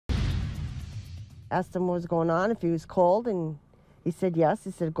asked him what was going on, if he was cold, and he said yes.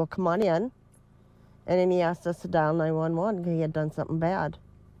 He said, go, come on in. And then he asked us to dial 911 because he had done something bad.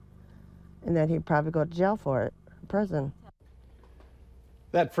 And that he'd probably go to jail for it, prison.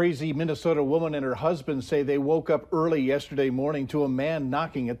 That Frazee, Minnesota woman and her husband say they woke up early yesterday morning to a man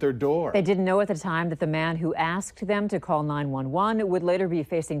knocking at their door. They didn't know at the time that the man who asked them to call 911 would later be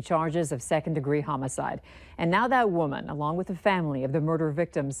facing charges of second-degree homicide. And now that woman, along with the family of the murder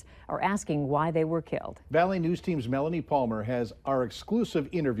victims, are asking why they were killed. Valley News Team's Melanie Palmer has our exclusive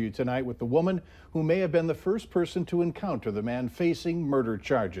interview tonight with the woman who may have been the first person to encounter the man facing murder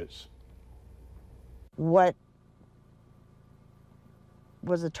charges. What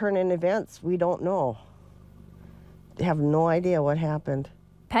was a turn in events? We don't know. Have no idea what happened.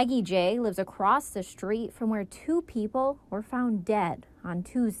 Peggy J lives across the street from where two people were found dead on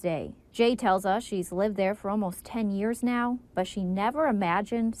Tuesday. Jay tells us she's lived there for almost 10 years now, but she never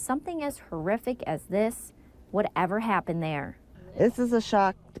imagined something as horrific as this would ever happen there. This is a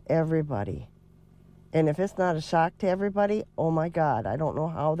shock to everybody. And if it's not a shock to everybody, oh my God, I don't know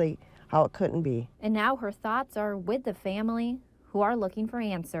how it couldn't be. And now her thoughts are with the family who are looking for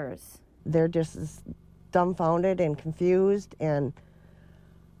answers. They're just as dumbfounded and confused, and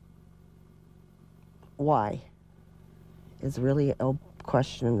why is really a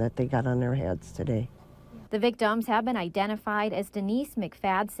question that they got on their heads today. The victims have been identified as Denise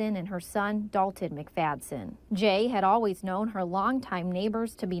McFadden and her son, Dalton McFadden. Jay had always known her longtime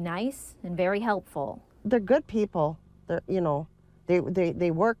neighbors to be nice and very helpful. They're good people. They're, you know,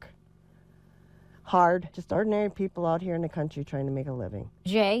 they work hard, just ordinary people out here in the country trying to make a living.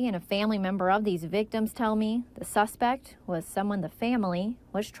 Jay and a family member of these victims tell me the suspect was someone the family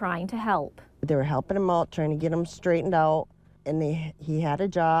was trying to help. They were helping him out, trying to get him straightened out, and he had a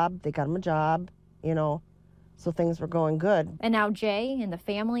job. They got him a job, you know, so things were going good. And now Jay and the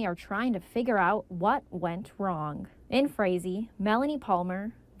family are trying to figure out what went wrong. In Frazee, Melanie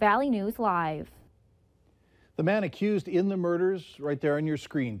Palmer, Valley News Live. The man accused in the murders, right there on your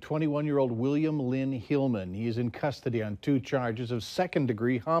screen, 21-year-old William Lynn Hillman. He is in custody on 2 charges of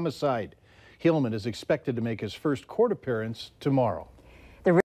second-degree homicide. Hillman is expected to make his first court appearance tomorrow.